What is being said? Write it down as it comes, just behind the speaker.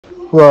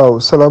waaw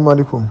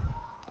salaamaaleykum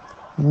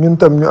ñun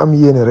tam ñu am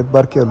yéene rek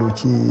barkeelu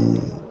ci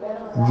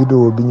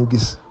vidéo bi ñu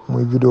gis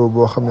muy vidéo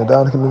boo xam ne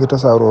daanaka mi ngi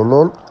tasaaroo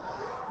lool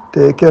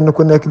te kenn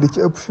ku nekk li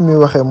ci ëpp fi muy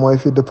waxee mooy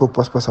fi dëppoo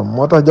pas-pasam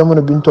moo tax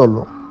jamono biñ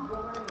toll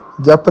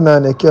jàpp naa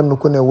ne kenn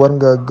ku ne war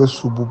nga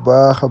gëstu bu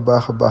baax a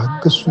baax a baax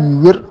gëstu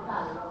yu wér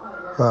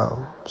waaw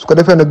su ko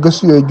defee nag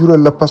gëstu yooyu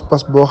jural la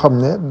pas-pas boo xam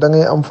ne da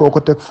ngay am foo ko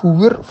teg fu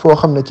wér foo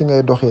xam ne ci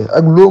ngay doxee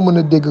ak loo mën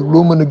a dégg ak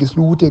loo mën a gis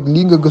lu wuteeg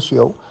lii nga gëstu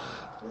yow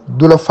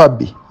du la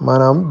fàbbi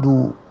maanaam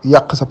du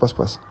yàq sa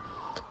pas-pas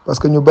parce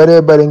que ñu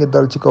bëree bëri ngi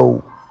dal ci kaw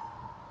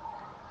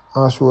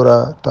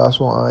Achoura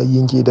tason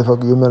yi ñu ciy def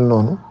ak yu mel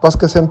noonu parce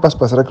que seen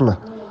pas-pas rek la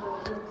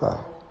waaw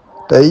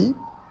tey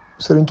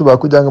Sëriñ Tuubaa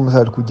ku jàng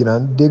Masaalikul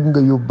Jinaan dégg nga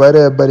yu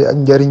bëree bëri ak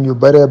njariñ yu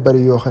bëree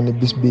bëri yoo xam ne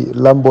bis bi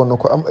làmboo na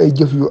ko am ay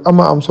jëf yu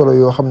am solo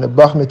yoo xam ne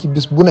baax na ci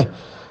bis bu ne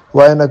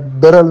waaye nag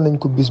beral nañ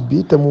ko bis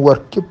bi te mu war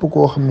képp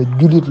koo xam ne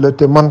jullit la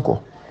te man ko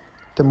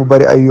te mu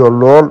bëri ay yool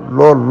lool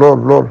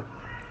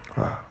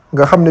waaw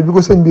nga xam ne bi ko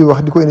sëñ bi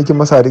wax di ko indi ci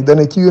Masaarik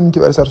dana ci yonent bi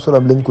alayhi salaatu wa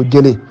salaam lañ ko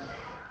jëlee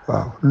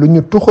waaw lu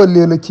ñu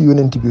tuxalee la ci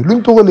yonent bi lu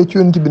ñu tuxalee ci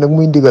yonent bi nag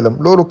muy ndigalam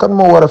loolu kan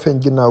moo war a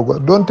feeñ ginnaaw ga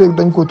donte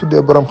dañ ko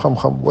tuddee borom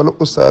xam-xam wala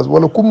ustaaz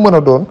wala ku mu mën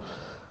a doon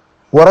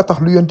war a tax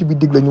lu yonent bi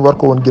dig la ñu war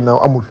ko woon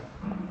ginnaaw amul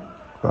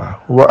waaw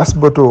wa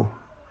asbato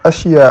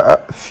ashiyaa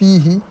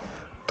fiihi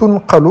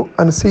tunqalu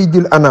an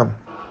saydil anam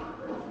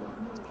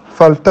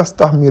fal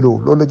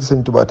tastaxmilu loolu la ci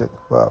sëñ Tuubaa teg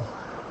waaw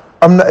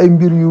am na ay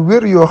mbir yu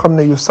wér yoo xam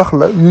ne yu sax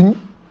la yuñ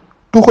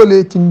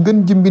tuxalee ci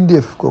ngën ji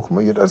mbindeef kooku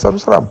mooy yonent alayhi salaatu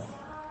wa salaam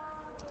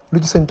lu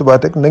ci sëñ Tuubaa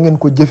teg na ngeen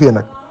ko jëfee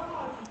nag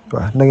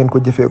waaw na ngeen ko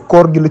jëfee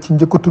koor gi la ci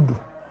njëkk a tudd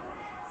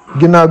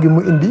ginnaaw gi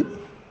mu indi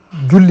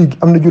julli gi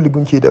am na julli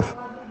buñ ciy def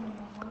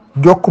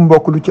jokk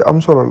mbokk lu ci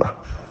am solo la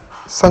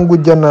sangu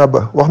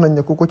janaaba wax nañ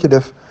ne ku ko ci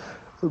def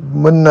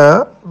mën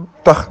naa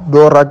tax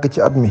doo ràgg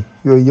ci at mi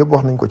yooyu yëpp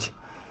wax nañ ko ci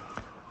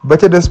ba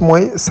ca des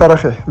mooy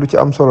saraxe lu ci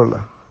am solo la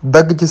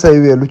dagg ci say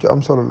wee lu ci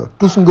am solo la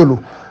tus ngalu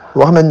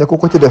wax nañ ne ku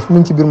ko ci def mu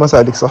ngi ci biir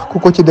Masaalik sax ku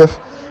ko ci def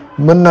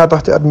mën naa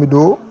tax ci at mi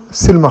doo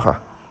silmaxa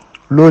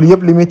loolu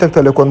yëpp li muy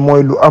tegtale kon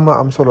mooy lu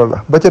am solo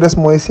la ba ca des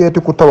mooy seeti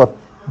ku tawat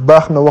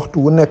baax na waxtu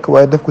wu nekk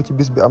waaye def ko ci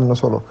bis bi am na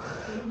solo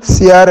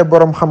siyaare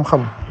borom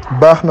xam-xam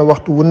baax na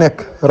waxtu wu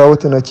nekk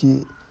rawatina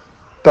ci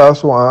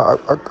taasuwaa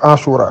ak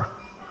Achoura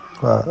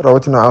waaw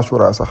rawatina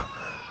Achoura sax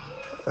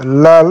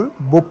laal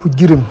bopp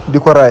jirim di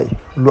ko raay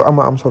lu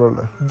am solo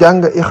la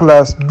jàng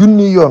ixlaas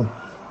junni yoon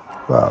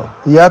waaw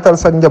yaatal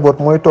sax njaboot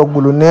mooy togg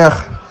lu neex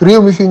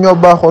réew mi fii ñoo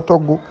baaxoo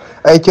togg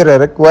ay cere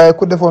rek waaye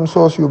ku defoon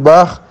soos yu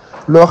baax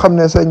loo xam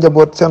ne sa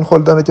njaboot seen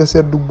xol dana ca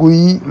seddu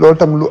guy loolu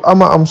tam lu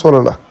am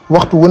solo la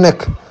waxtu wu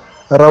nekk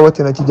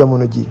rawatina ci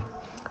jamono ji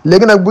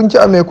léegi nag buñ ci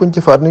amee kuñ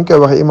ci faat ni ñu koy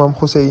waxee imam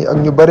Xuseyn ak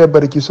ñu bëree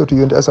bëri ci sotti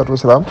yonent alayhi salaatu wa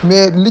salaam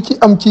mais li ci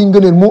am ci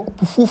ngëneel moo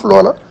ëpp fuuf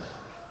loola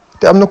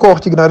te am na ko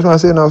wax ci ginnaaw defe naa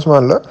Seydina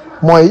Ousmane la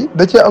mooy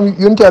da cee am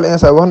yonent Yàlla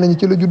Iisaa wax nañu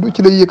ci la juddu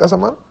ci la yéeg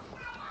asamaan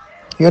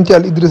yonent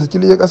Yàlla Idrissa ci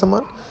la yéeg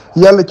asamaan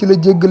yàlla ci la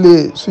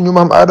jéggalee suñu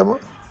maam Adama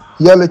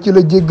yàlla ci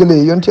la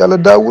jéggalee yonent Yàlla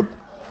Daawud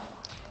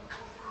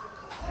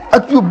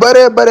ak yu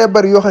bëree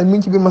bëri yoo xam ne mi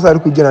ngi ci biir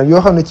Masaalikul Jinaan yoo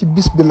xam ne ci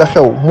bis bi la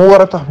xew mu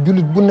war a tax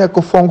jullit bu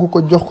nekk fonk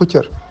ko jox ko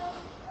cër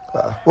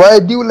waaw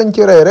waaye diw lañ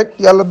ci rey rek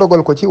yàlla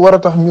dogal ko ci war a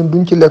tax ñun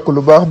duñ ci lekk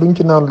lu baax duñ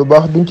ci naan lu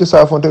baax duñ ci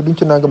saafonte duñ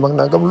ci nangam ak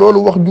nangam loolu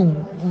wax ju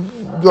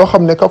joo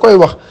xam ne ka koy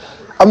wax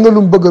am na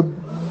lu mu bëgg a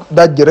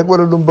dajji rek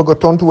wala lu mu bëgg a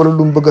tontu wala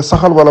lu mu bëgg a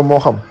saxal wala moo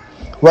xam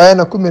waaye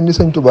nag ku mel ni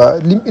sëñ Tuubaa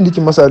lim indi ci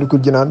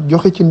Masaalikul Jinaan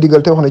joxe ci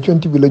ndigal te wax ne ci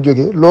yonent bi la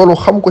jógee loolu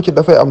xam ko ci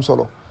dafay am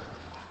solo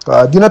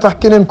waaw dina tax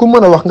keneen ku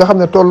mën a wax nga xam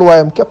ne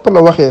tolluwaayam képp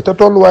la waxee te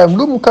tolluwaayam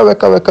lu mu kawe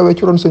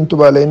ci ron sëñ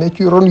Tuubaa lay ne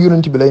ci ron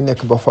yonent bi lay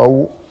nekk ba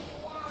faaw.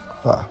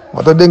 waaw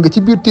moo tax dégg nga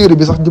ci biir téere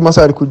bi sax di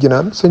Masaalikul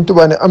Jinaan sëñ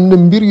Tuubaa ne am na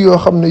mbir yoo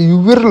xam ne yu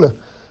wér la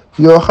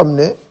yoo xam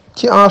ne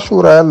ci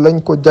Achoura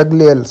lañ ko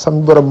jagleel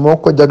sam borom moo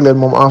ko jagleel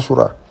moom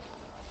Achoura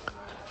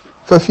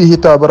fa fiihi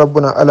taaba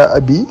rabbuna ala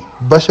abi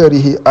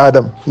basharihi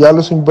aadam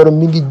yàlla suñ borom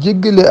mi ngi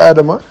jéggalee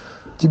aadama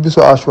ci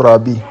bisu Achoura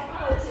bi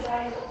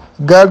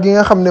gaal gi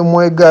nga xam ne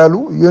mooy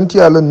gaalu yonti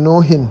yàlla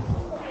noohin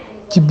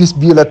ci bis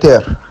bii la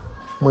teer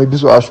mooy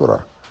bisu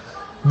Achoura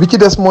bi ci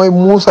des mooy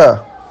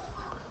Muusa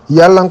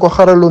yàlla nga ko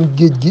xaraloon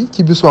géej gi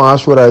ci bisu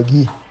Achoura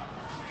gii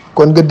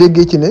kon nga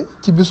déggee ci ne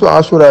ci bisu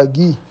Achoura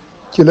gii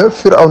ci la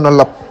Firawna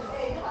lab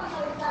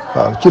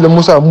waaw ci la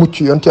Moussa mucc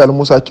yonent yàlla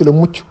Moussa ci la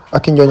mucc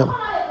ak i njoñam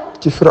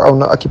ci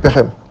Firawna ak i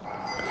pexem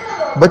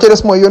ba ca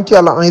des mooy yonent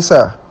yàlla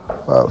Isa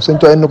waaw sëñ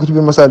Tuubaa na ko ci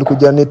biir Masaalikul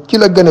Jinaan ci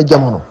la gën a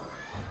jamono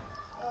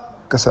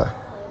kasa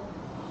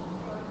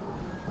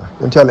waaw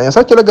yonent yàlla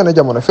Isa ci la gën a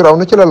jamono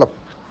Firawna ci la lab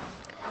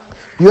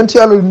yonent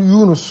yàlla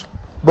Yunus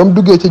ba mu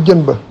duggee ca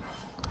jën ba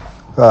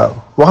waaw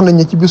wax nañ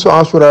ne ci bisu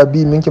Achoura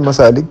bii mi ngi ci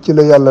Masaalik ci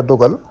la yàlla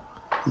dogal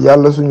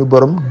yàlla suñu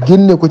borom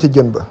génne ko ca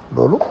jën ba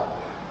loolu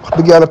wax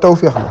dëgg yàlla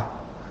tawféex la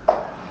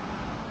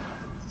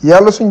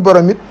yàlla suñu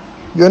borom it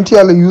yonent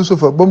yàlla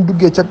Yuusufa ba mu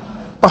duggee ca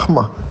pax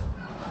ma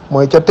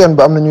mooy ca teen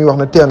ba am na ñuy wax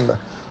ne teen la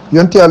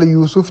yonent yàlla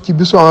Yuusuf ci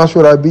bisu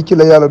Achoura bi ci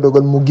la yàlla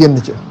dogal mu génn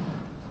ca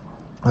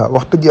waaw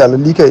wax dëgg yàlla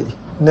lii kay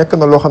nekk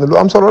na loo xam ne lu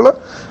am solo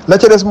la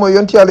ca des mooy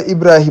yonent yàlla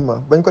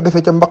Ibrahima bañ ko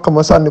defee ca mbaq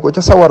ma sànni ko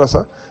ca sawara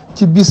sa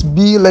ci bis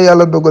bii la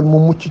yàlla dogal mu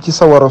mucc ci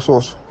sawara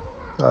soosu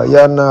waaw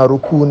yaa naaru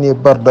kuuni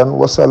bardan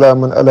wa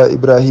salaaman ala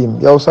Ibrahim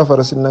yow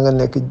safara si na nga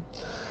nekk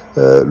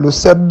lu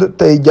sedd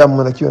tey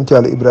jàmm nag ci yonent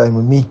yàlla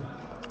Ibrahima mii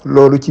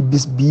loolu ci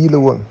bis bii la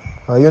woon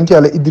waaw yonent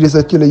yàlla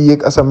Idrissa ci la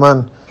yéeg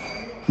asamaan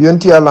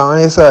yonent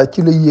yàlla Isa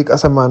ci la yéeg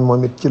asamaan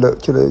moom it ci la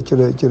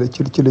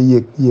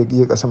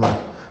yéeg asamaan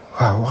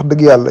waaw wax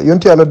dëgg yàlla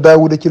yonent yàlla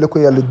Daawuda ci la ko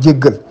yàlla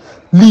jéggal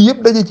lii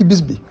yëpp daje ci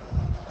bis bi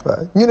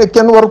waaw ñu ne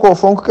kenn waru koo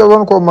fonk kenn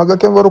waru koo màggal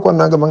kenn waru koo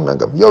nangam ak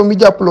nangam yow mi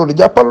jàpp loolu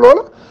jàppal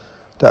loola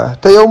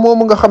te yow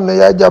moomu nga xam ne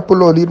yaa jàpp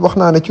loolu it wax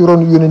naa ne ci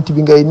ron yonent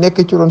bi ngay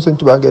nekk ci ron Sëñ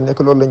Tuubaa ngay nekk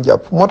loolu lañ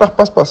jàpp moo tax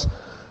pas-pas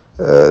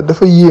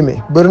dafa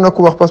yéeme bëri na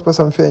ko wax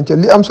pas-pasam feeñ ca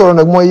li am solo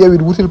nag mooy yow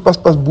it wutil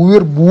pas-pas bu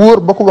wér bu wóor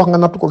ba ko wax nga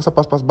natt ko sa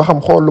pas-pas ba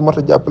xam xool lu mat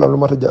a jàpp la lu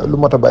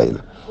mat a bàyyi la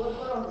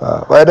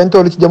waaw waaye dañ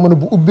toll ci jamono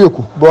bu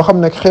ubbeeku boo xam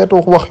ne xeetu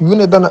wax yu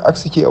ne dana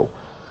agsi ci yow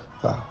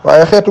waaw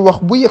waaye xeetu wax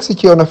bu yegsi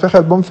ci yow nag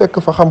fexeel ba mu fekk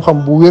fa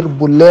xam-xam bu wér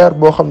bu leer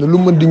boo xam ne lu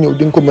mën di ñëw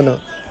di nga ko mën a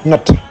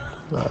natt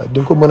waaw di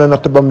nga ko mën a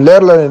natt ba mu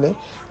leer la ne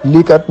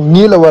lii kat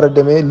nii la war a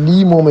demee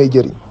lii moo may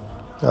jëriñ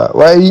waaw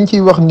waaye yiñ ciy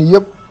wax nii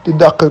yëpp di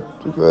dàq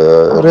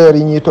reer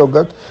yi ñuy togg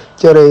ak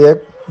cere yeeg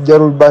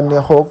jarul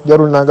bànneexoog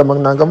jarul nangam ak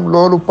nangam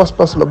loolu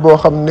pas-pas la boo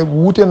xam ne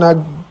wuute naag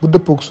bu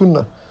dëppoog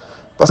sunna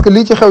parce que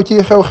lii ci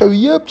xew-xew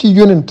yëpp ci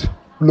yonent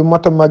lu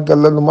mat a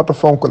màggal la lu mat a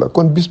fonk la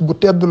kon bis bu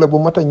tedd la bu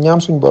mat a ñaan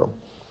suñu borom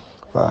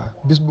waaw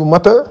bis bu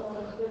mat a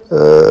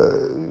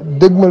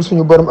dégmal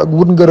suñu borom ak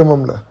wut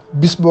ngërëmam la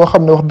bis boo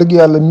xam ne wax dëgg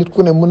yàlla nit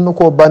ku ne mën na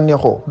koo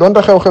bànneexoo donte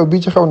xew-xew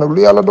bii ci xew nag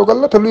lu yàlla dogal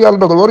la te lu yàlla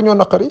dogal waruñoo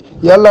naqari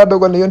yàllaa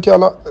dogal ne yonent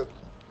yàlla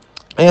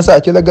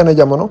Insa ci la gën a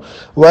jamono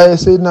waaye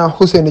Seydina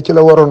Xuseyn ci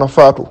la waroon a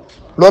faatu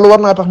loolu war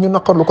naa tax ñu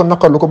naqarlu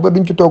ko ba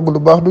duñ ci togg lu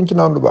baax duñ ci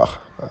naan lu baax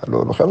waaw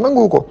loolu xel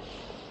nangu ko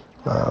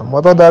waaw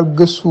moo tax daal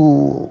gëstu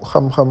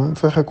xam-xam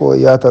fexe koo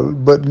yaatal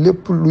ba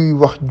lépp luy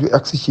wax ju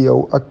agsi ci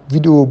yow ak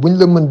vidéo buñ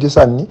la mën di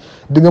sànni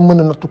di nga mën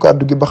a nattu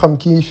kàddu gi ba xam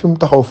kii fi mu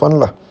taxaw fan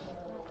la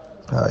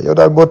waaw yow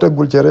daal boo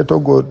teggul cere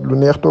toggoo lu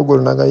neex toggoo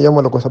na nga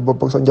yemale ko sa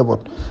bopp ak sa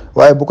njaboot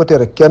waaye bu ko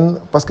tere kenn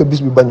parce que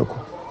bis bi bañu ko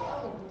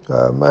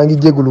waaw maa ngi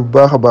jégalu bu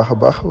baax a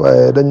baax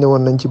waaye dañ ne woon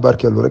nañ ci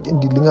barkeelu rek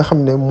indi li nga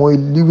xam ne mooy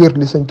li wér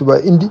li Sëñ Tuubaa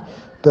indi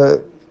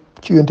te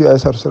ci yonent bi alayhi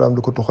salaatu wa salaam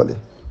di ko tuxalee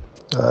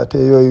waaw te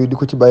yooyu di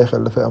ko ci bàyyi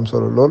xel dafay am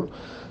solo lool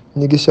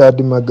ñu ngi saa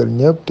di màggal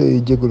ñëpp te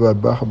jégaluwaat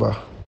baax a baax.